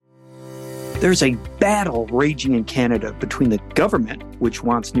There's a battle raging in Canada between the government, which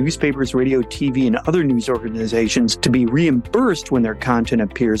wants newspapers, radio, TV, and other news organizations to be reimbursed when their content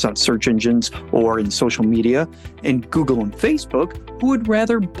appears on search engines or in social media, and Google and Facebook, who would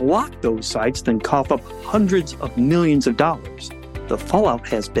rather block those sites than cough up hundreds of millions of dollars. The fallout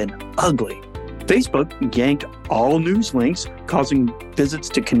has been ugly. Facebook yanked all news links, causing visits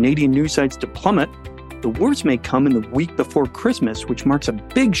to Canadian news sites to plummet. The worst may come in the week before Christmas, which marks a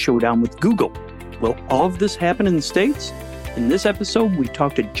big showdown with Google. Will all of this happen in the States? In this episode, we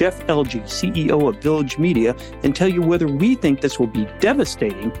talk to Jeff Elgie, CEO of Village Media, and tell you whether we think this will be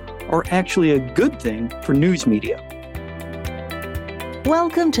devastating or actually a good thing for news media.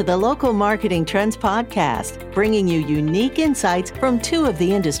 Welcome to the Local Marketing Trends Podcast, bringing you unique insights from two of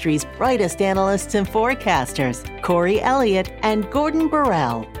the industry's brightest analysts and forecasters, Corey Elliott and Gordon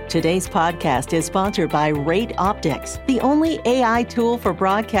Burrell. Today's podcast is sponsored by Rate Optics, the only AI tool for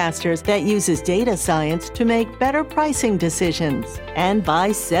broadcasters that uses data science to make better pricing decisions, and by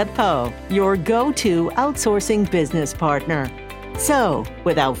Sebpo, your go-to outsourcing business partner. So,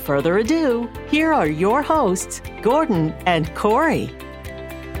 without further ado, here are your hosts, Gordon and Corey.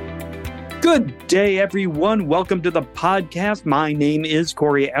 Good day, everyone. Welcome to the podcast. My name is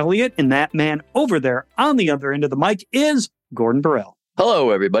Corey Elliott, and that man over there on the other end of the mic is Gordon Burrell. Hello,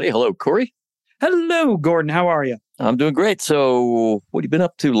 everybody. Hello, Corey. Hello, Gordon. How are you? I'm doing great. So what have you been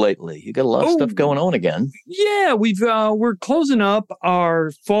up to lately? You got a lot of stuff going on again. Yeah, we're closing up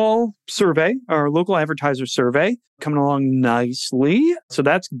our fall survey, our local advertiser survey, coming along nicely. So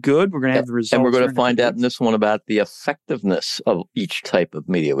that's good. We're going to have the results. And we're going to find out in this one about the effectiveness of each type of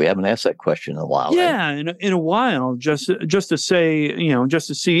media. We haven't asked that question in a while. Yeah, right? in a while, just to say, just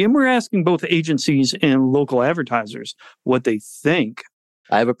to see. And we're asking both agencies and local advertisers what they think.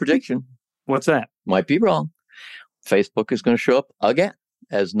 I have a prediction. What's that? Might be wrong. Facebook is going to show up again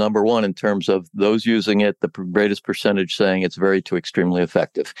as number one in terms of those using it, the greatest percentage saying it's very to extremely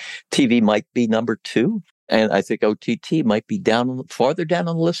effective. TV might be number two, and I think OTT might be farther down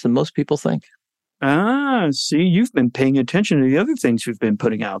on the list than most people think. See, you've been paying attention to the other things we've been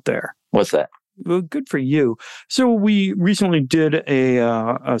putting out there. What's that? Well, good for you. So we recently did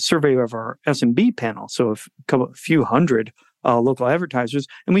a survey of our SMB panel, so a few hundred local advertisers,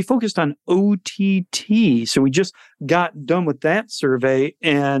 and we focused on OTT. So we just got done with that survey,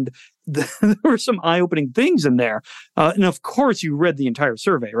 and there were some eye-opening things in there. And of course, you read the entire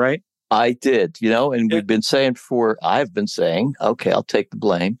survey, right? I did, and I've been saying, okay, I'll take the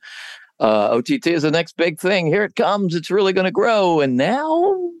blame. OTT is the next big thing. Here it comes. It's really going to grow. And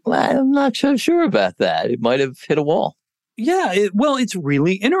now I'm not so sure about that. It might have hit a wall. Yeah, it's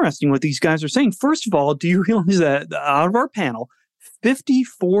really interesting what these guys are saying. First of all, do you realize that out of our panel,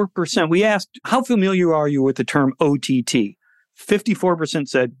 54%, we asked, how familiar are you with the term OTT? 54%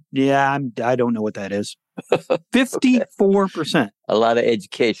 said, yeah, I don't know what that is. 54%. A lot of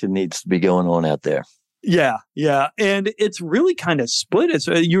education needs to be going on out there. Yeah. And it's really kind of split.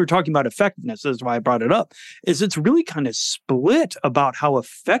 You were talking about effectiveness. That's why I brought it up. It's really kind of split about how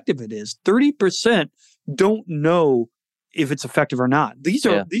effective it is. 30% don't know if it's effective or not. These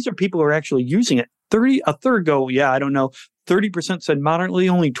are people who are actually using it. A third go, yeah, I don't know. 30% said moderately.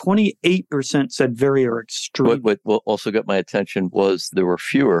 Only 28% said very or extreme. What also got my attention was there were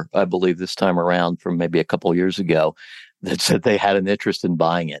fewer, I believe, this time around from maybe a couple of years ago that said they had an interest in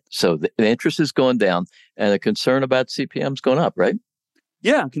buying it. So the interest is going down, and the concern about CPMs going up, right?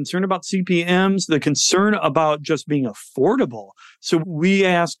 Yeah, concern about CPMs, the concern about just being affordable. So we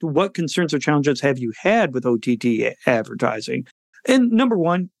asked, what concerns or challenges have you had with OTT advertising? And number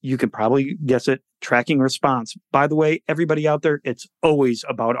one, you can probably guess it, tracking response. By the way, everybody out there, it's always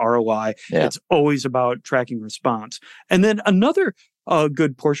about ROI. Yeah. It's always about tracking response. And then another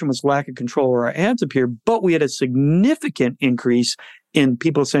good portion was lack of control where our ads appear, but we had a significant increase in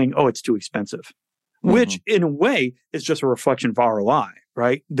people saying, oh, it's too expensive, which in a way is just a reflection of ROI,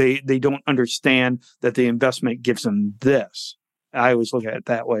 right? They don't understand that the investment gives them this. I always look at it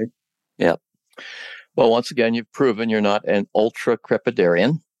that way. Yeah. Well, once again, you've proven you're not an ultra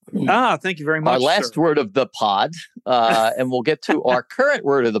crepidarian. Thank you very much. Our last word of the pod, and we'll get to our current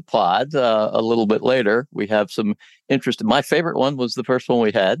word of the pod a little bit later. We have some interest. My favorite one was the first one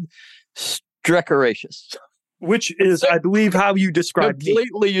we had, strecoraceous. Which is, I believe, how you describe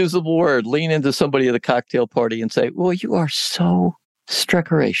completely usable word. Lean into somebody at a cocktail party and say, well, you are so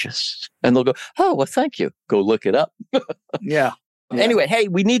strecoraceous. And they'll go, oh, well, thank you. Go look it up. Yeah. Anyway, hey,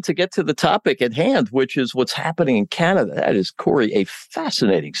 we need to get to the topic at hand, which is what's happening in Canada. That is, Corey, a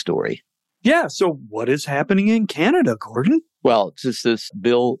fascinating story. Yeah, so what is happening in Canada, Gordon? Well, it's just this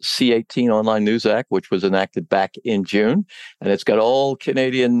Bill C-18 Online News Act, which was enacted back in June, and it's got all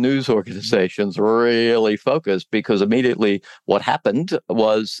Canadian news organizations really focused because immediately what happened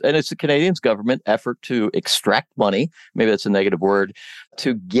was, and it's the Canadian government effort to extract money, maybe that's a negative word,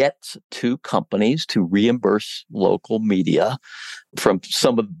 to get to companies to reimburse local media from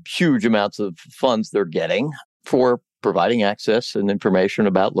some of the huge amounts of funds they're getting for providing access and information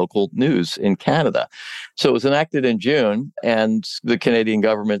about local news in Canada. So it was enacted in June, and the Canadian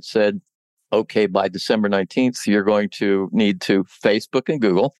government said, okay, by December 19th, you're going to need to Facebook and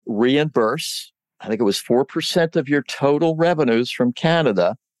Google reimburse, I think it was 4% of your total revenues from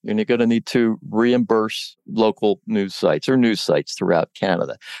Canada, and you're going to need to reimburse local news sites or news sites throughout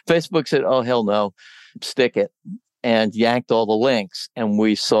Canada. Facebook said, oh, hell no, stick it, and yanked all the links. And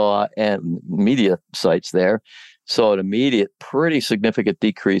we saw, and media sites there, saw an immediate, pretty significant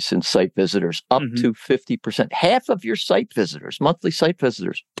decrease in site visitors, up to 50%. Half of your site visitors, monthly site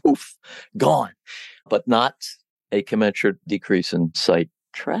visitors, poof, gone. But not a commensurate decrease in site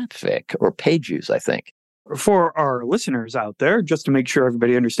traffic or page views, I think. For our listeners out there, just to make sure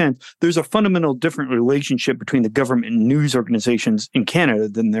everybody understands, there's a fundamental different relationship between the government and news organizations in Canada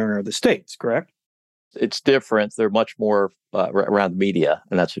than there are the States, correct? It's different. They're much more around media,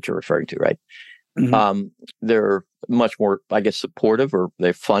 and that's what you're referring to, right? They're much more, I guess, supportive, or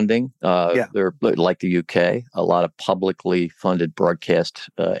they're funding. They're like the UK, a lot of publicly funded broadcast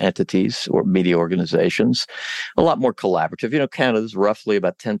entities or media organizations, a lot more collaborative. You know, Canada's roughly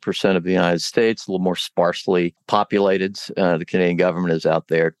about 10% of the United States, a little more sparsely populated. The Canadian government is out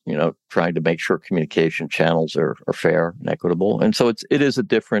there, you know, trying to make sure communication channels are fair and equitable. And so it is a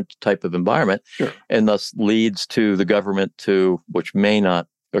different type of environment, and thus leads to the government to, which may not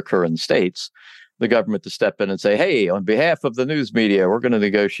occur in the States, the government to step in and say, hey, on behalf of the news media, we're going to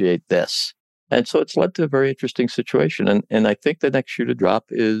negotiate this. And so it's led to a very interesting situation. And I think the next shoe to drop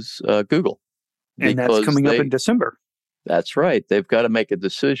is Google. And that's coming up in December. That's right. They've got to make a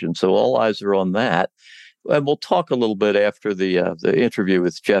decision. So all eyes are on that. And we'll talk a little bit after the interview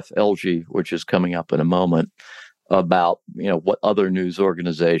with Jeff Elgie, which is coming up in a moment, about, you know, what other news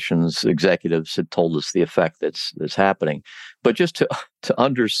organizations, executives had told us the effect that's happening. But just to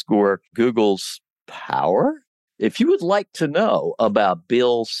underscore Google's power, if you would like to know about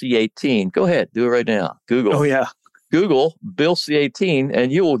Bill C-18, go ahead, do it right now. Google. Oh, yeah. Google Bill C-18, and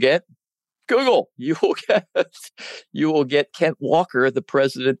you will get Google. You will get Kent Walker, the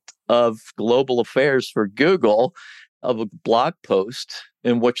president of global affairs for Google, of a blog post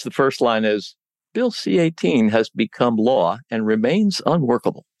in which the first line is, Bill C-18 has become law and remains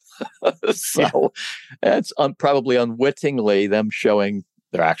unworkable. So that's probably unwittingly them showing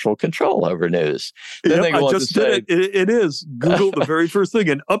their actual control over news. Then they go I just did it. It is Google, the very first thing,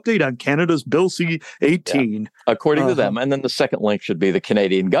 an update on Canada's Bill C-18. Yeah, according to them. And then the second link should be the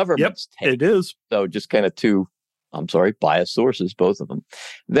Canadian government's take. It is. So just kind of two, biased sources, both of them.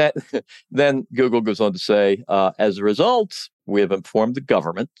 Then Google goes on to say, as a result, we have informed the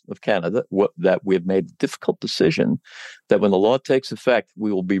government of Canada that we have made a difficult decision that when the law takes effect,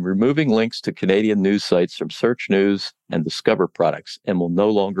 we will be removing links to Canadian news sites from Search News and Discover products and will no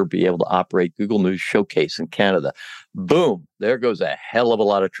longer be able to operate Google News Showcase in Canada. Boom. There goes a hell of a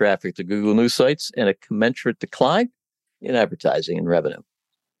lot of traffic to Google News sites and a commensurate decline in advertising and revenue.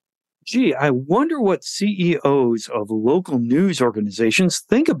 Gee, I wonder what CEOs of local news organizations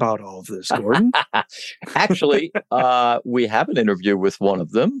think about all of this, Gordon. Actually, we have an interview with one of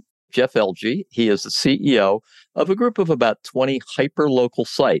them, Jeff Elgie. He is the CEO of a group of about 20 hyper-local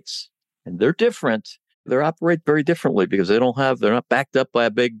sites. And they're different. They operate very differently because they're not backed up by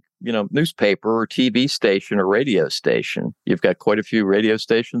a big, newspaper or TV station or radio station. You've got quite a few radio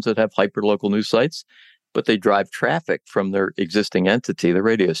stations that have hyper-local news sites, but they drive traffic from their existing entity, the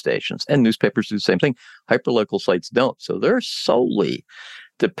radio stations. And newspapers do the same thing. Hyperlocal sites don't. So they're solely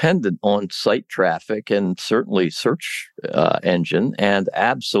dependent on site traffic and certainly search engine and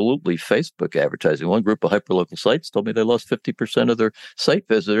absolutely Facebook advertising. One group of hyperlocal sites told me they lost 50% of their site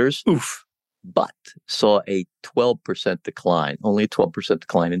visitors. Oof. But saw a 12% decline, only a 12%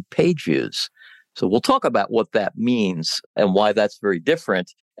 decline in page views. So we'll talk about what that means and why that's very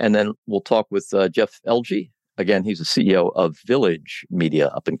different. And then we'll talk with Jeff Elgie. Again, he's the CEO of Village Media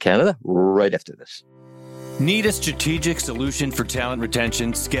up in Canada, right after this. Need a strategic solution for talent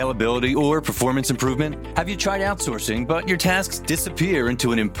retention, scalability, or performance improvement? Have you tried outsourcing, but your tasks disappear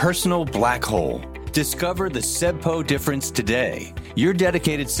into an impersonal black hole? Discover the SEBPO difference today. Your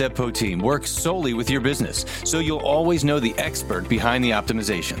dedicated SEBPO team works solely with your business, so you'll always know the expert behind the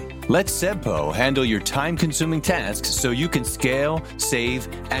optimization. Let SebPo handle your time-consuming tasks so you can scale, save,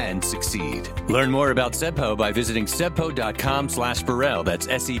 and succeed. Learn more about SebPo by visiting sebpo.com/Burrell. That's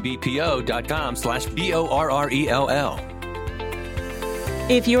sebpo.com/BORRELL.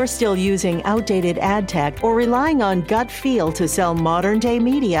 If you're still using outdated ad tech or relying on gut feel to sell modern-day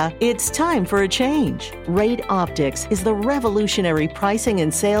media, it's time for a change. Rate Optics is the revolutionary pricing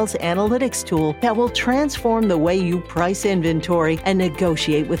and sales analytics tool that will transform the way you price inventory and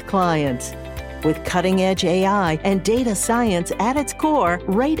negotiate with clients. With cutting-edge AI and data science at its core,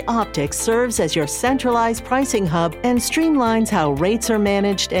 Rate Optics serves as your centralized pricing hub and streamlines how rates are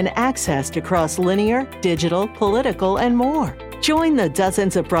managed and accessed across linear, digital, political, and more. Join the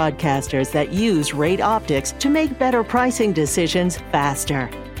dozens of broadcasters that use Rate Optics to make better pricing decisions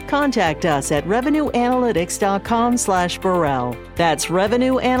faster. Contact us at revenueanalytics.com/Burrell. That's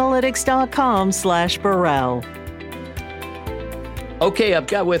revenueanalytics.com/Burrell. Okay, I've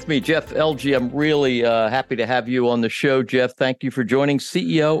got with me Jeff Elgie. I'm really happy to have you on the show, Jeff. Thank you for joining.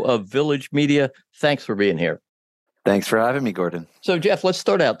 CEO of Village Media. Thanks for being here. Thanks for having me, Gordon. So, Jeff, let's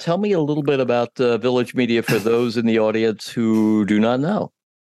start out. Tell me a little bit about Village Media for those in the audience who do not know.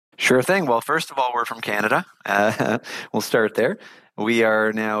 Sure thing. Well, first of all, we're from Canada. We'll start there. We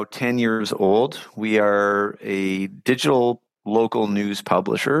are now 10 years old. We are a digital local news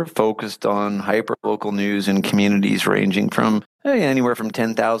publisher focused on hyper-local news in communities ranging from anywhere from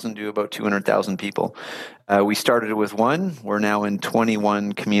 10,000 to about 200,000 people. We started with one. We're now in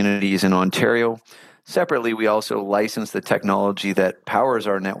 21 communities in Ontario. Separately, we also license the technology that powers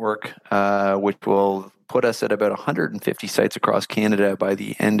our network, which will put us at about 150 sites across Canada by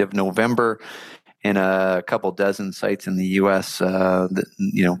the end of November, and a couple dozen sites in the U.S., kind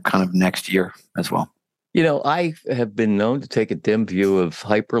of next year as well. You know, I have been known to take a dim view of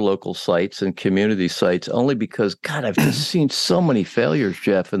hyper-local sites and community sites only because, God, I've just seen so many failures,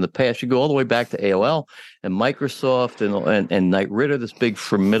 Jeff, in the past. You go all the way back to AOL and Microsoft and Knight Ridder, this big,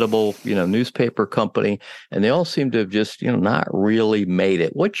 formidable, newspaper company, and they all seem to have just, not really made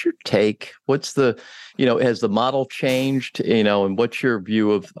it. What's your take? What's the, has the model changed, and what's your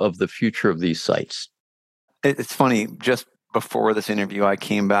view of the future of these sites? It's funny, just before this interview, I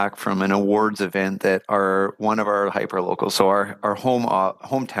came back from an awards event that one of our hyperlocals, so our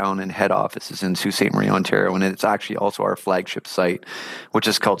hometown and head office is in Sault Ste. Marie, Ontario, and it's actually also our flagship site, which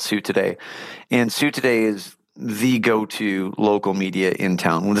is called Sault Today. And Sault Today is the go-to local media in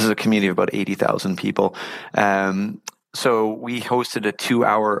town. Well, this is a community of about 80,000 people. So we hosted a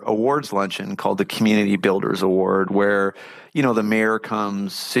 2-hour awards luncheon called the Community Builders Award, where, the mayor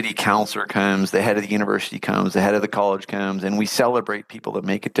comes, city councilor comes, the head of the university comes, the head of the college comes, and we celebrate people that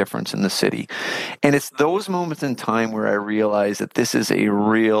make a difference in the city. And it's those moments in time where I realize that this is a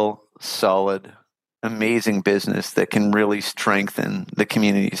real solid, amazing business that can really strengthen the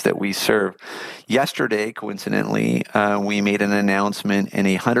communities that we serve. Yesterday, coincidentally, we made an announcement and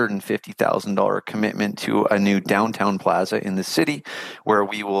a $150,000 commitment to a new downtown plaza in the city where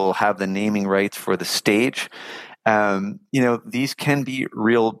we will have the naming rights for the stage. These can be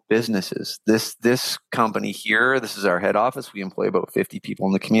real businesses. This company here, this is our head office. We employ about 50 people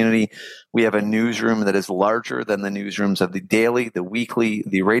in the community. We have a newsroom that is larger than the newsrooms of the daily, the weekly,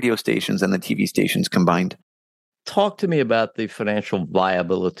 the radio stations, and the TV stations combined. Talk to me about the financial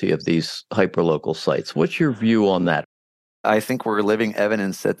viability of these hyperlocal sites. What's your view on that? I think we're living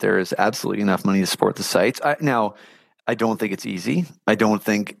evidence that there is absolutely enough money to support the sites. I don't think it's easy. I don't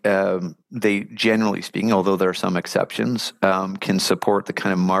think they, generally speaking, although there are some exceptions, can support the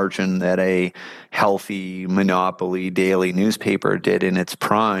kind of margin that a healthy monopoly daily newspaper did in its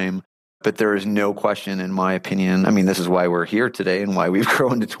prime. But there is no question, in my opinion, this is why we're here today and why we've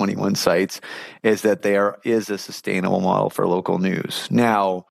grown to 21 sites, is that there is a sustainable model for local news.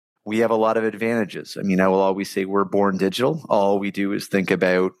 Now, we have a lot of advantages. I will always say we're born digital. All we do is think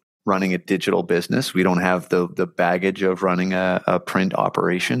about running a digital business. We don't have the baggage of running a print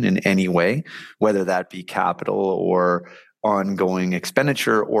operation in any way, whether that be capital or ongoing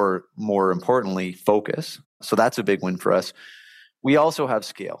expenditure or, more importantly, focus. So that's a big win for us. We also have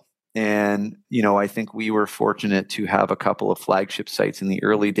scale. And, I think we were fortunate to have a couple of flagship sites in the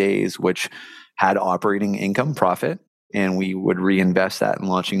early days, which had operating income profit. And we would reinvest that in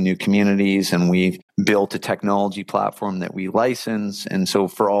launching new communities. And we've built a technology platform that we license. And so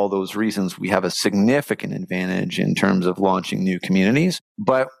for all those reasons, we have a significant advantage in terms of launching new communities.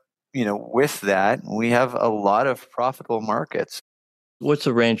 But, with that, we have a lot of profitable markets. What's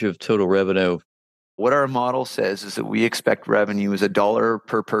the range of total revenue? What our model says is that we expect revenue is $1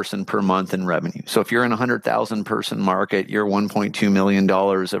 per person per month in revenue. So if you're in a 100,000 person market, you're $1.2 million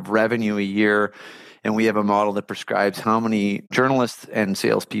of revenue a year. and we have a model that prescribes how many journalists and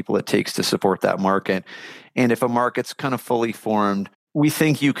salespeople it takes to support that market. And if a market's kind of fully formed, we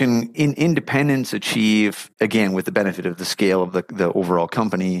think you can, in independence, achieve, again, with the benefit of the scale of the overall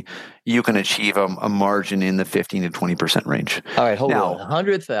company, you can achieve a margin in the 15 to 20% range. All right, hold on.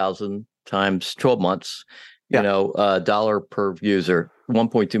 100,000 times 12 months, dollar per user,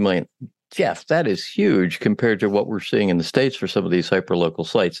 1.2 million. Jeff, that is huge compared to what we're seeing in the States for some of these hyperlocal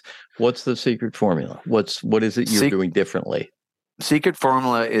sites. What's the secret formula? What is it you're doing differently? Secret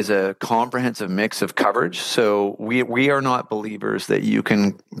formula is a comprehensive mix of coverage. So we are not believers that you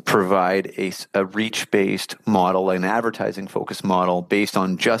can provide a reach-based model, an advertising-focused model based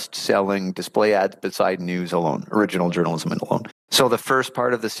on just selling display ads beside news alone, original journalism alone. So the first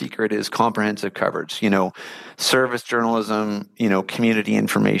part of the secret is comprehensive coverage. Service journalism, community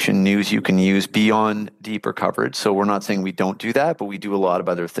information, news you can use beyond deeper coverage. So we're not saying we don't do that, but we do a lot of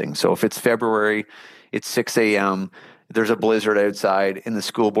other things. So if it's February, it's 6 a.m., there's a blizzard outside and the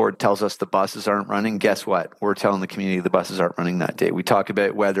school board tells us the buses aren't running. Guess what? We're telling the community the buses aren't running that day. We talk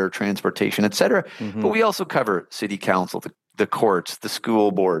about weather, transportation, et cetera. But we also cover city council, the courts, the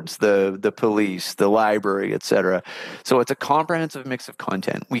school boards, the police, the library, et cetera. So it's a comprehensive mix of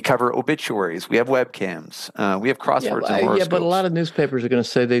content. We cover obituaries. We have webcams. We have crosswords and horoscopes. Yeah, but a lot of newspapers are going to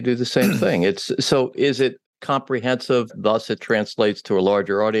say they do the same thing. So is it comprehensive, thus it translates to a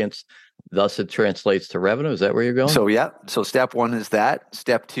larger audience? Thus, it translates to revenue. Is that where you're going? So step one is that.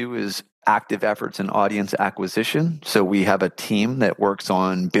 Step two is active efforts in audience acquisition. So we have a team that works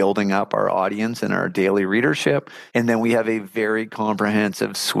on building up our audience and our daily readership. And then we have a very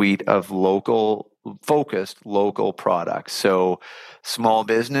comprehensive suite of focused local products. So small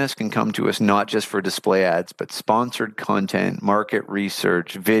business can come to us not just for display ads, but sponsored content, market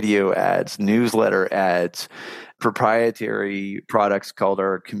research, video ads, newsletter ads, proprietary products called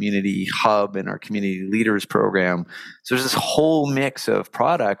our Community Hub and our Community Leaders Program. So there's this whole mix of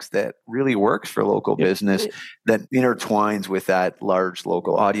products that really works for local business that intertwines with that large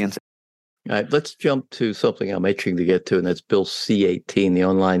local audience. All right, let's jump to something I'm itching to get to, and that's Bill C-18, the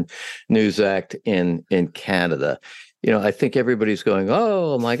Online News Act in Canada. I think everybody's going,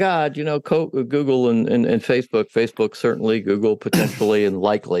 oh my God, Google and Facebook certainly, Google potentially and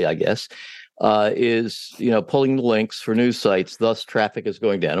likely, I guess, is, pulling the links for news sites, thus traffic is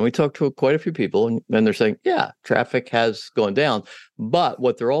going down. And we talked to quite a few people and they're saying, yeah, traffic has gone down. But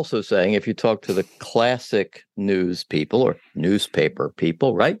what they're also saying, if you talk to the classic news people or newspaper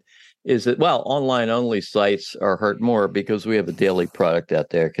people, right, is that, online only sites are hurt more because we have a daily product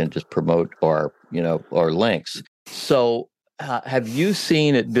out there can just promote our links. So have you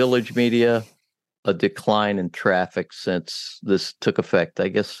seen at Village Media a decline in traffic since this took effect, I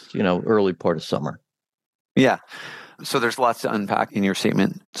guess, early part of summer? Yeah. So there's lots to unpack in your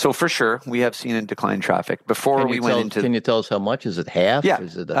statement. So for sure, we have seen a decline in traffic. Can you tell us how much? Is it half? Yeah.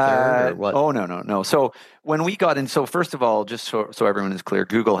 Is it a third or what? Oh, no. So when we got in, so first of all, just so everyone is clear,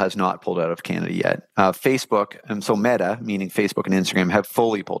 Google has not pulled out of Canada yet. Facebook, and so Meta, meaning Facebook and Instagram, have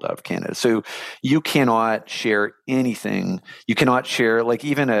fully pulled out of Canada. So you cannot share anything. You cannot share, like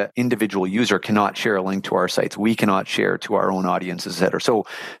even an individual user cannot share a link to our sites. We cannot share to our own audiences, et cetera. So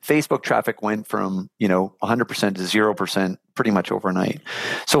Facebook traffic went from, 100% to 0% pretty much overnight.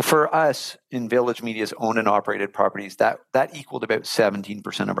 So for us in Village Media's owned and operated properties, that equaled about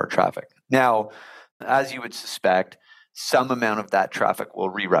 17% of our traffic. Now, as you would suspect, some amount of that traffic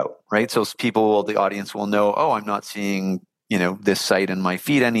will reroute, right? So the audience will know, oh, I'm not seeing, this site in my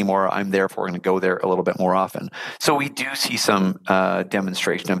feed anymore. I'm therefore going to go there a little bit more often. So we do see some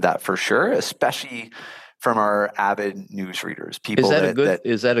demonstration of that for sure, especially from our avid news readers. People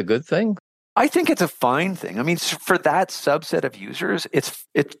is that a good thing? I think it's a fine thing. I mean, for that subset of users, it's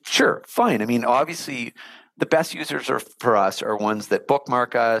sure fine. I mean, obviously, the best users for us are ones that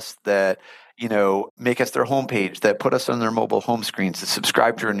bookmark us, that make us their homepage, that put us on their mobile home screens, that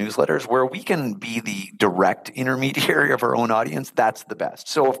subscribe to our newsletters, where we can be the direct intermediary of our own audience. That's the best.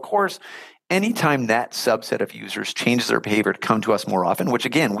 So, of course, anytime that subset of users changes their behavior to come to us more often, which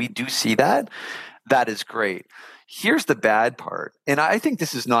again, we do see that is great. Here's the bad part, and I think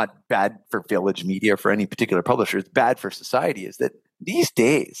this is not bad for Village Media, for any particular publisher, it's bad for society, is that these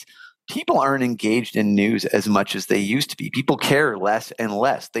days, people aren't engaged in news as much as they used to be. People care less and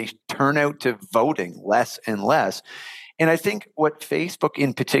less. They turn out to voting less and less. And I think what Facebook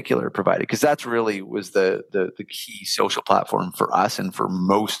in particular provided, because that's really was the key social platform for us and for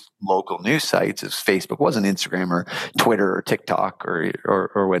most local news sites, is Facebook. It wasn't Instagram or Twitter or TikTok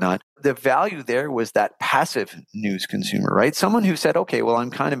or whatnot. The value there was that passive news consumer, right? Someone who said, okay, well, I'm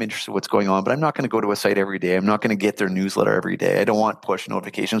kind of interested in what's going on, but I'm not going to go to a site every day. I'm not going to get their newsletter every day. I don't want push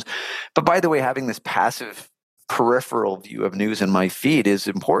notifications. But by the way, having this passive peripheral view of news in my feed is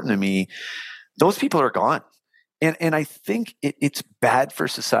important to me. Those people are gone. And I think it's bad for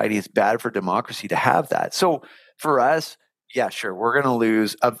society. It's bad for democracy to have that. So for us, yeah, sure, we're going to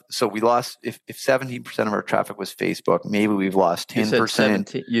lose. So we lost, if 17% of our traffic was Facebook, maybe we've lost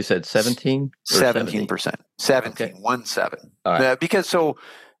 10%. You said 17? 17%. 17, okay. 17. All right. Because so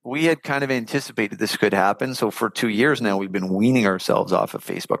we had kind of anticipated this could happen. So for 2 years now, we've been weaning ourselves off of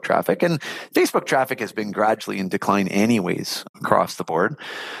Facebook traffic. And Facebook traffic has been gradually in decline anyways across the board.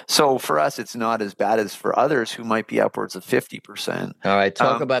 So for us, it's not as bad as for others who might be upwards of 50%. All right.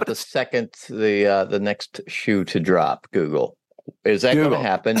 Talk about the next shoe to drop, Google. Is that going to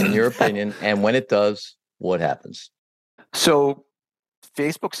happen, in your opinion? And when it does, what happens? So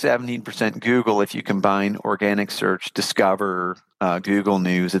Facebook 17%, Google, if you combine organic search, Discover, Google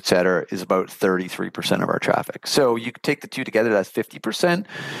News, et cetera, is about 33% of our traffic. So you take the two together, that's 50%.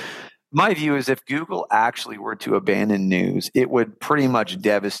 My view is if Google actually were to abandon news, it would pretty much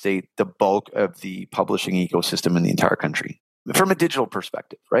devastate the bulk of the publishing ecosystem in the entire country from a digital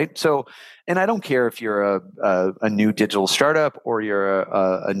perspective, right? So, and I don't care if you're a new digital startup or you're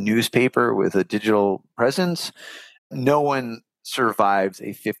a newspaper with a digital presence, no one survives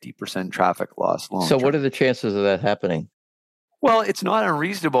a 50% traffic loss long term. So what are the chances of that happening? Well, it's not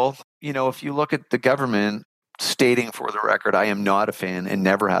unreasonable. You know, if you look at the government stating for the record, I am not a fan and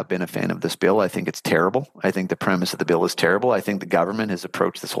never have been a fan of this bill. I think it's terrible. I think the premise of the bill is terrible. I think the government has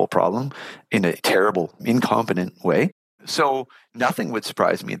approached this whole problem in a terrible, incompetent way. So nothing would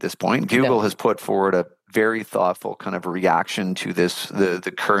surprise me at this point. Google has put forward a very thoughtful kind of reaction to this,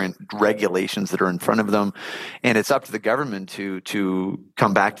 the current regulations that are in front of them. And it's up to the government to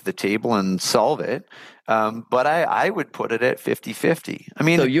come back to the table and solve it. But I would put it at 50-50. I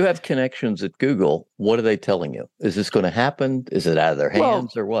mean, so you have connections at Google. What are they telling you? Is this going to happen? Is it out of their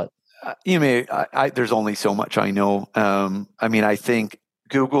hands or what? There's only so much I know. I mean, I think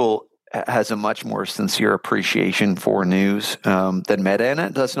Google has a much more sincere appreciation for news than Meta,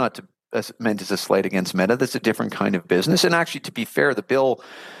 and that's not meant as a slight against Meta. That's a different kind of business. And actually, to be fair, the bill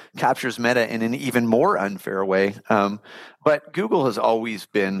captures Meta in an even more unfair way. But Google has always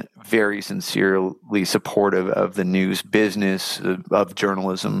been very sincerely supportive of the news business, of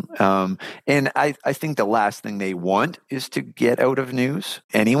journalism. And I think the last thing they want is to get out of news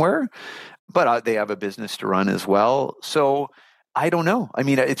anywhere. But they have a business to run as well. So I don't know. I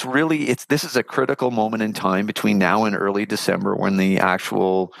mean, this is a critical moment in time between now and early December when the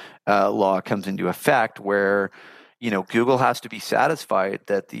actual law comes into effect, where, you know, Google has to be satisfied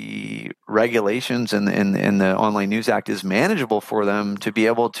that the regulations and the Online News Act is manageable for them to be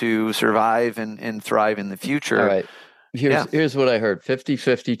able to survive and thrive in the future. All right. Here's what I heard.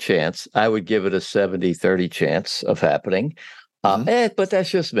 50-50 chance. I would give it a 70-30 chance of happening. But that's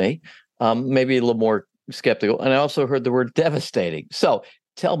just me. Maybe a little more skeptical. And I also heard the word devastating. So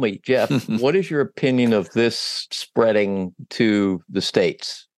tell me, Jeff, what is your opinion of this spreading to the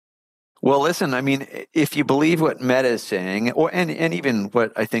States? Well, listen, I mean, if you believe what Meta is saying, and even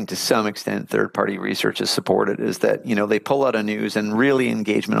what I think to some extent third-party research has supported, is that, you know, they pull out a news and really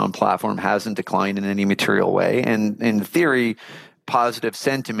engagement on platform hasn't declined in any material way. And in theory, positive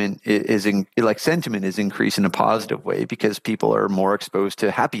sentiment is increased in a positive way because people are more exposed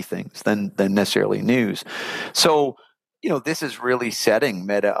to happy things than necessarily news. So, you know, this is really setting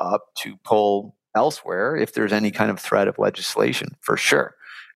Meta up to pull elsewhere if there's any kind of threat of legislation, for sure.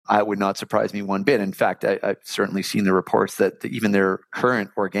 It would not surprise me one bit. In fact, I've certainly seen the reports that even their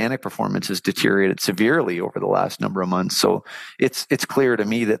current organic performance has deteriorated severely over the last number of months. So it's clear to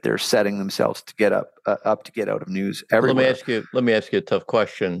me that they're setting themselves to get up to get out of news everywhere. Let me ask you a tough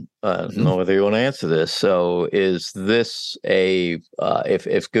question. I don't know whether you want to answer this. So is this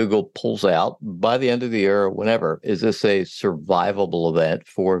if Google pulls out by the end of the year or whenever, is this a survivable event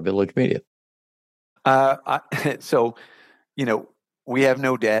for Village Media? So, you know, we have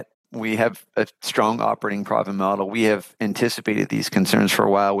no debt. We have a strong operating profit model. We have anticipated these concerns for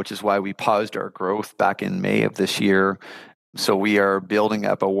a while, which is why we paused our growth back in May of this year. So we are building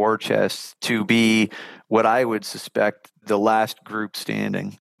up a war chest to be what I would suspect the last group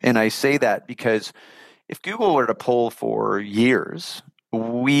standing. And I say that because if Google were to pull for years,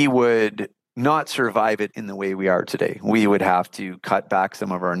 we would not survive it in the way we are today. We would have to cut back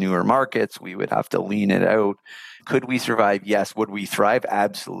some of our newer markets. We would have to lean it out. Could we survive? Yes. Would we thrive?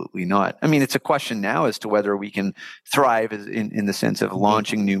 Absolutely not. I mean, it's a question now as to whether we can thrive in the sense of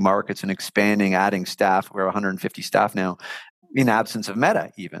launching new markets and expanding, adding staff. We're 150 staff now in absence of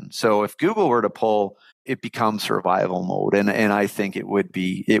Meta even. So if Google were to pull, it becomes survival mode. And I think it would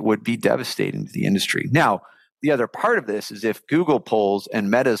be devastating to the industry. Now, the other part of this is if Google pulls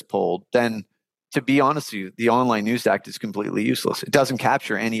and Meta's pulled, then to be honest with you, the Online News Act is completely useless. It doesn't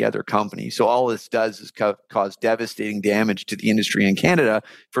capture any other company. So all this does is cause devastating damage to the industry in Canada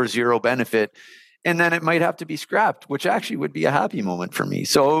for zero benefit. And then it might have to be scrapped, which actually would be a happy moment for me.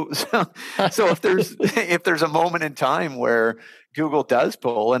 So if there's a moment in time where Google does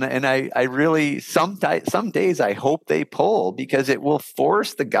pull, and I really some days I hope they pull, because it will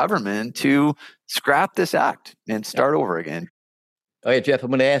force the government to scrap this act and start over again. Okay, Jeff, I'm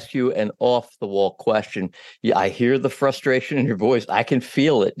going to ask you an off-the-wall question. Yeah, I hear the frustration in your voice. I can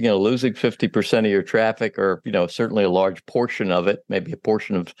feel it, losing 50% of your traffic, or, certainly a large portion of it, maybe a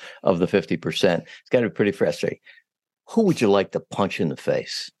portion of the 50%. It's got to be pretty frustrating. Who would you like to punch in the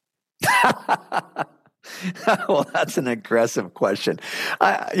face? Well, that's an aggressive question.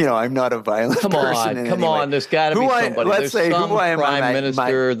 I'm not a violent person. Come on. There's got to be somebody. Let's say, who am I?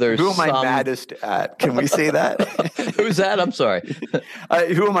 Minister. Who am I maddest at? Can we say that? Who's that? I'm sorry.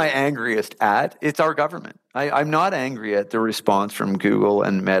 Who am I angriest at? It's our government. I'm not angry at the response from Google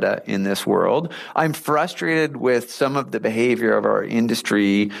and Meta in this world. I'm frustrated with some of the behavior of our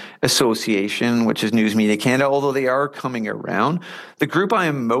industry association, which is News Media Canada, although they are coming around. The group I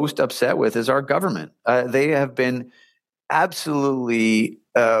am most upset with is our government. They have been absolutely,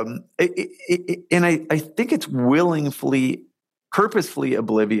 and I think it's purposefully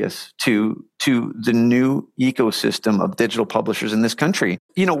oblivious to the new ecosystem of digital publishers in this country.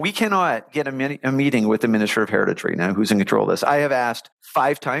 We cannot get a meeting with the Minister of Heritage right now, who's in control of this. I have asked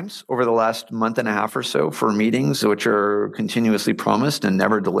 5 times over the last month and a half or so for meetings, which are continuously promised and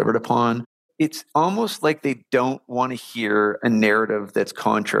never delivered upon. It's almost like they don't want to hear a narrative that's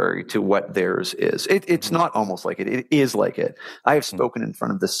contrary to what theirs is. It's not almost like it. It is like it. I have spoken in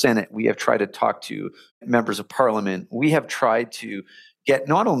front of the Senate. We have tried to talk to members of Parliament. We have tried to get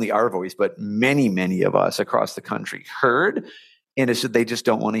not only our voice, but many, many of us across the country heard. And it's that they just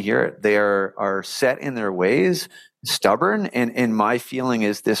don't want to hear it. They are set in their ways, stubborn. And my feeling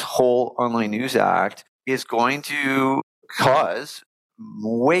is this whole Online News Act is going to cause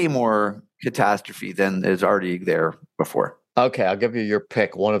way more catastrophe than is already there before. Okay, I'll give you your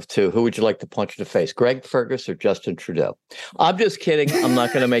pick, one of two. Who would you like to punch in the face, Greg Fergus or Justin Trudeau? I'm just kidding. I'm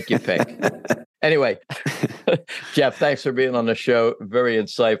not going to make you pick. Anyway, Jeff, thanks for being on the show. Very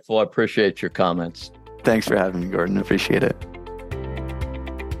insightful. I appreciate your comments. Thanks for having me, Gordon. I appreciate it.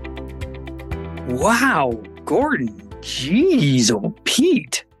 Wow, Gordon. Jeez, oh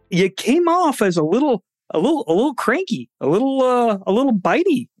Pete. You came off as a little cranky, a little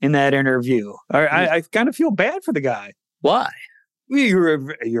bitey in that interview. I kind of feel bad for the guy. Why?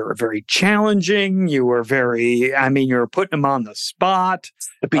 You're very challenging. You were you're putting him on the spot.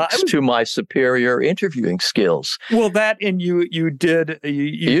 It speaks to my superior interviewing skills. Well, that, and you'd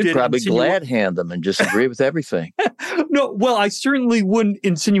probably glad hand them and just agree with everything. No, well, I certainly wouldn't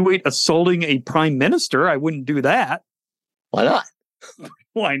insinuate assaulting a prime minister. I wouldn't do that. Why not?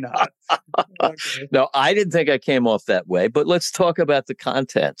 Why not? Okay. No, I didn't think I came off that way, but let's talk about the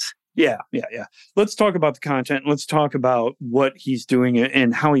content. Yeah. Let's talk about the content. Let's talk about what he's doing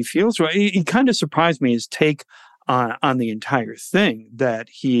and how he feels. Right? He kind of surprised me, his take on the entire thing, that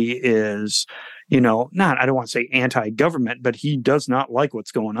he is, I don't want to say anti-government, but he does not like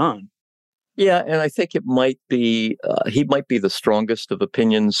what's going on. Yeah, and I think it might be, he might be the strongest of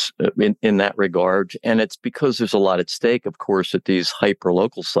opinions in that regard. And it's because there's a lot at stake, of course, at these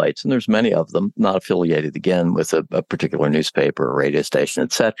hyper-local sites. And there's many of them not affiliated, again, with a particular newspaper or radio station,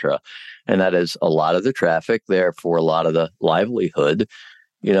 et cetera. And that is a lot of the traffic, therefore a lot of the livelihood,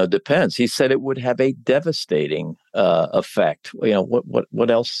 depends. He said it would have a devastating effect. What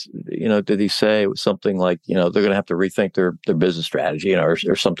else, did he say? It was something like, they're going to have to rethink their business strategy,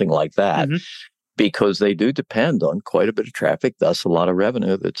 or something like that, because they do depend on quite a bit of traffic, thus a lot of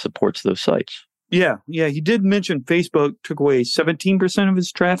revenue that supports those sites. Yeah. He did mention Facebook took away 17% of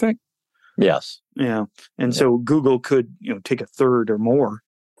his traffic. Yes. Yeah. And so Google could, take a third or more.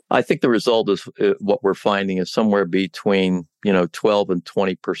 I think the result is what we're finding is somewhere between 12 and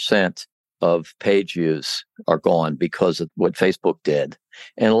 20% of page views are gone because of what Facebook did.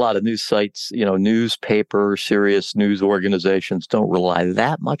 And a lot of news sites, newspaper, serious news organizations don't rely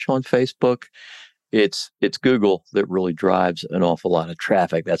that much on Facebook. It's Google that really drives an awful lot of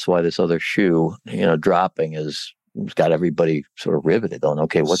traffic. That's why this other shoe, dropping is it's got everybody sort of riveted on,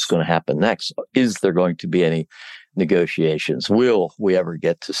 okay, what's going to happen next? Is there going to be any negotiations? Will we ever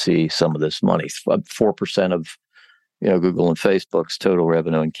get to see some of this money? 4% of Google and Facebook's total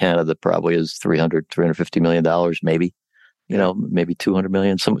revenue in Canada probably is $350 million, maybe, maybe 200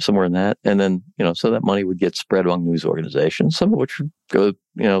 million, somewhere in that. And then, so that money would get spread among news organizations, some of which would go,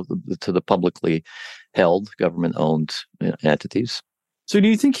 to the publicly held government-owned entities. So do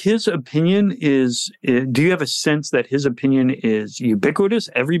you think his opinion do you have a sense that his opinion is ubiquitous?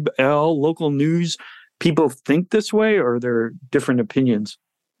 All local news people think this way, or are there different opinions?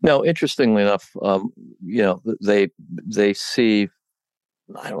 No, interestingly enough, they see,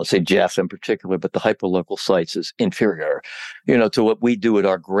 I don't want to say Jeff in particular, but the hyperlocal sites as inferior, to what we do at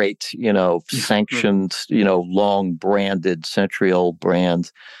our great, sanctioned, long branded, century-old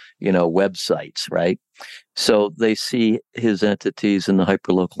brand, websites, right? So they see his entities and the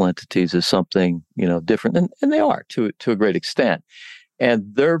hyperlocal entities as something, different, and they are to a great extent. And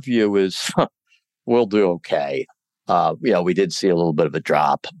their view is, we'll do okay. We did see a little bit of a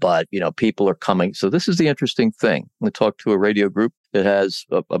drop, but, people are coming. So this is the interesting thing. We talked to a radio group that has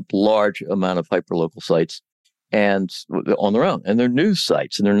a large amount of hyperlocal sites and on their own, and they're news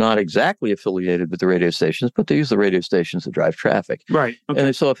sites, and they're not exactly affiliated with the radio stations, but they use the radio stations to drive traffic. Right. Okay. And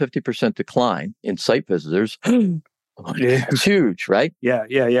they saw a 50% decline in site visitors. It's huge, right? Yeah.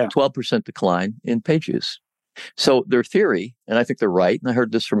 12% decline in page use. So their theory, and I think they're right, and I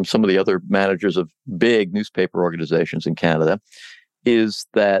heard this from some of the other managers of big newspaper organizations in Canada, is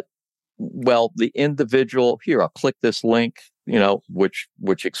that, well, the individual, here, I'll click this link,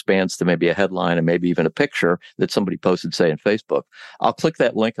 which expands to maybe a headline and maybe even a picture that somebody posted, say, in Facebook. I'll click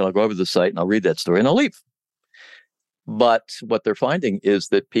that link and I'll go over to the site and I'll read that story and I'll leave. But what they're finding is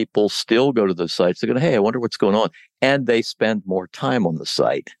that people still go to those sites. They're going, hey, I wonder what's going on. And they spend more time on the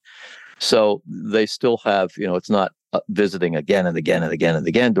site. So they still have, it's not visiting again and again and again and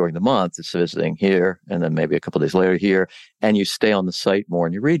again during the month. It's visiting here and then maybe a couple of days later here. And you stay on the site more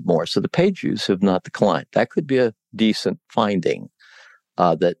and you read more. So the page views have not declined. That could be a decent finding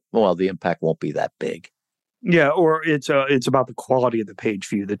that the impact won't be that big. Yeah, or it's about the quality of the page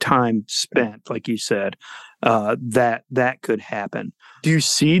view, the time spent, like you said, that could happen. Do you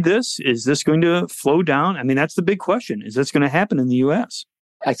see this? Is this going to flow down? I mean, that's the big question. Is this going to happen in the U.S.?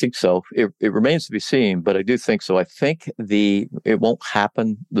 I think so. It remains to be seen, but I do think so. I think it won't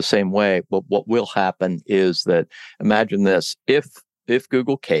happen the same way. But what will happen is that, imagine this: if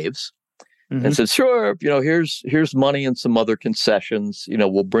Google caves and says, sure, here's money and some other concessions,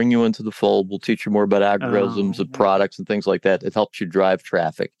 we'll bring you into the fold. We'll teach you more about algorithms and products and things like that. It helps you drive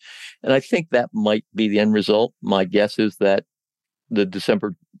traffic. And I think that might be the end result. My guess is that the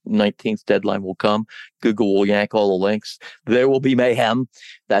December 19th deadline will come. Google will yank all the links. There will be mayhem.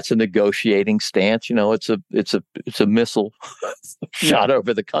 That's a negotiating stance. It's a missile shot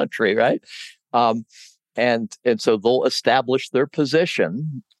over the country, right? And so they'll establish their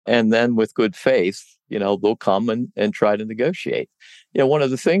position, and then with good faith, they'll come and try to negotiate. One of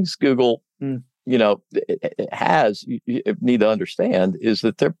the things Google, it has, you need to understand, is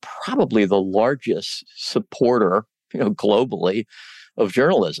that they're probably the largest supporter, globally, of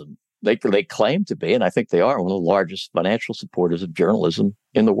journalism. They claim to be, and I think they are one of the largest financial supporters of journalism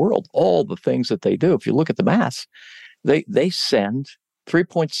in the world. All the things that they do, if you look at the math, they send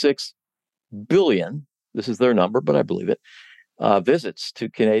 3.6 billion, this is their number, but I believe it, visits to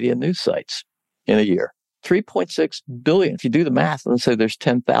Canadian news sites in a year. 3.6 billion. If you do the math, let's say there's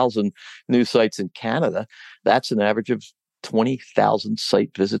 10,000 news sites in Canada, that's an average of 20,000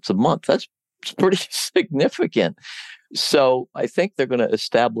 site visits a month. That's pretty significant. So I think they're going to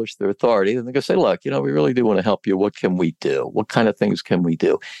establish their authority, and they're going to say, look, we really do want to help you. What can we do? What kind of things can we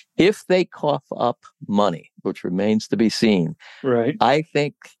do? If they cough up money, which remains to be seen, right? I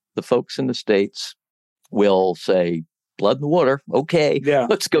think the folks in the States will say, blood in the water. Okay,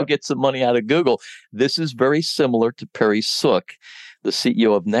 let's go get some money out of Google. This is very similar to Perry Sook, the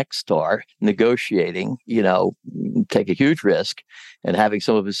CEO of Nexstar, negotiating, take a huge risk and having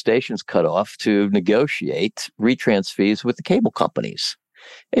some of his stations cut off to negotiate retrans fees with the cable companies.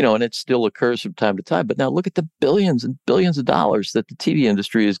 And it still occurs from time to time. But now look at the billions and billions of dollars that the TV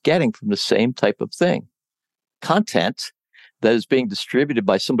industry is getting from the same type of thing. Content that is being distributed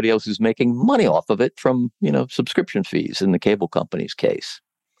by somebody else who's making money off of it from, subscription fees in the cable company's case.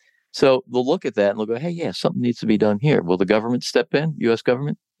 So they'll look at that and they'll go, hey, yeah, something needs to be done here. Will the government step in, U.S.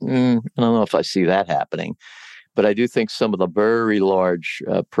 government? I don't know if I see that happening. But I do think some of the very large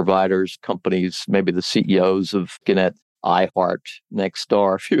providers, companies, maybe the CEOs of Gannett, iHeart,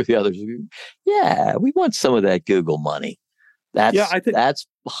 Nexstar, a few of the others, we want some of that Google money. That's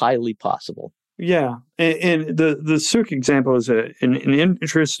highly possible. Yeah, and the Sook example is an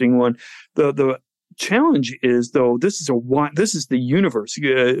interesting one. The challenge is, though, this is the universe.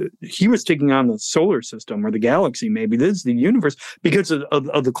 He was taking on the solar system or the galaxy. Maybe this is the universe because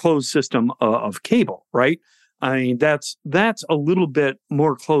of the closed system of cable, right? I mean, that's a little bit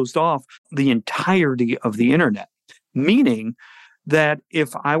more closed off the entirety of the internet. Meaning that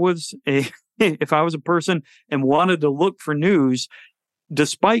if I was a person and wanted to look for news,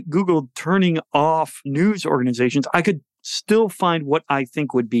 despite Google turning off news organizations, I could still find what I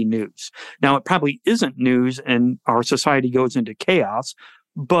think would be news. Now, it probably isn't news and our society goes into chaos,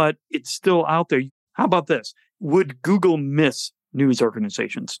 but it's still out there. How about this? Would Google miss news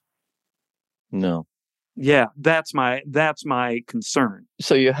organizations? No. Yeah, that's my concern.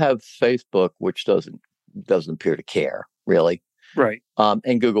 So you have Facebook, which doesn't appear to care, really. Right.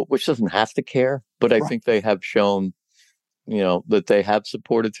 And Google, which doesn't have to care, but I think they have shown, that they have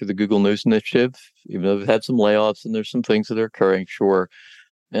supported through the Google News Initiative, even though they've had some layoffs and there's some things that are occurring, sure.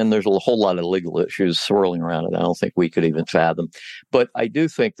 And there's a whole lot of legal issues swirling around it. I don't think we could even fathom. But I do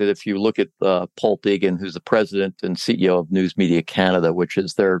think that if you look at Paul Deegan, who's the president and CEO of News Media Canada, which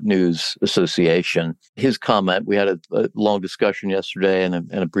is their news association, his comment, we had a long discussion yesterday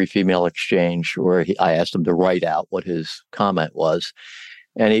and a brief email exchange where I asked him to write out what his comment was.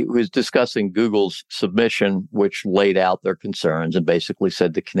 And he was discussing Google's submission, which laid out their concerns and basically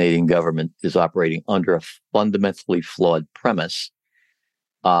said the Canadian government is operating under a fundamentally flawed premise.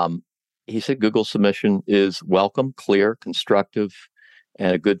 He said Google's submission is welcome, clear, constructive,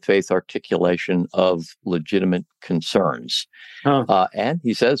 and a good faith articulation of legitimate concerns. And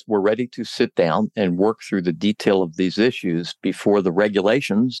he says we're ready to sit down and work through the detail of these issues before the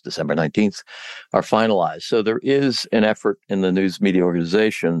regulations, December 19th, are finalized. So there is an effort in the news media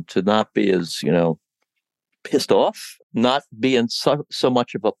organization to not be as, pissed off, not being so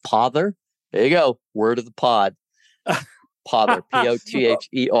much of a pother. There you go. Word of the pod. Pother, Pother.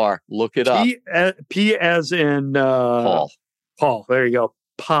 Look it up. P as in Paul. Paul. There you go.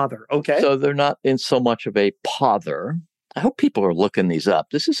 Pother. Okay. So they're not in so much of a pother. I hope people are looking these up.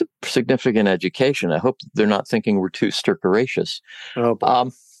 This is a significant education. I hope they're not thinking we're too stercoraceous. Oh,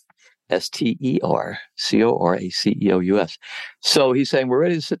 Stercoraceous. So he's saying we're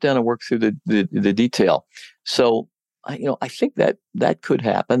ready to sit down and work through the detail. So I think that could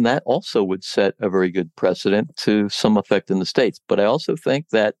happen. That also would set a very good precedent to some effect in the States. But I also think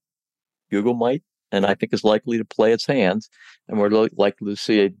that Google might, and I think is likely to play its hands, and we're likely to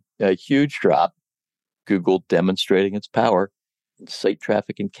see a huge drop. Google demonstrating its power in site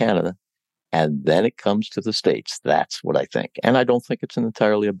traffic in Canada, and then it comes to the States. That's what I think. And I don't think it's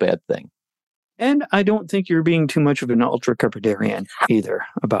entirely a bad thing. And I don't think you're being too much of an ultra-carpetarian either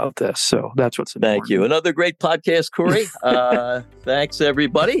about this. So that's what's important. Thank you. Another great podcast, Corey. Thanks,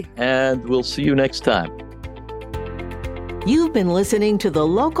 everybody. And we'll see you next time. You've been listening to the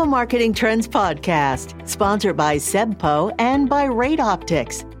Local Marketing Trends Podcast, sponsored by SEBPO and by Rate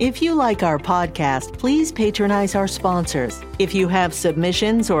Optics. If you like our podcast, please patronize our sponsors. If you have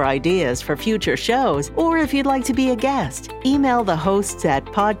submissions or ideas for future shows, or if you'd like to be a guest, email the hosts at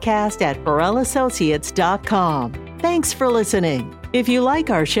podcast@BurrellAssociates.com. Thanks for listening. If you like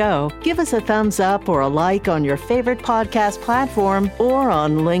our show, give us a thumbs up or a like on your favorite podcast platform or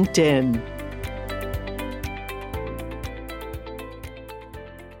on LinkedIn.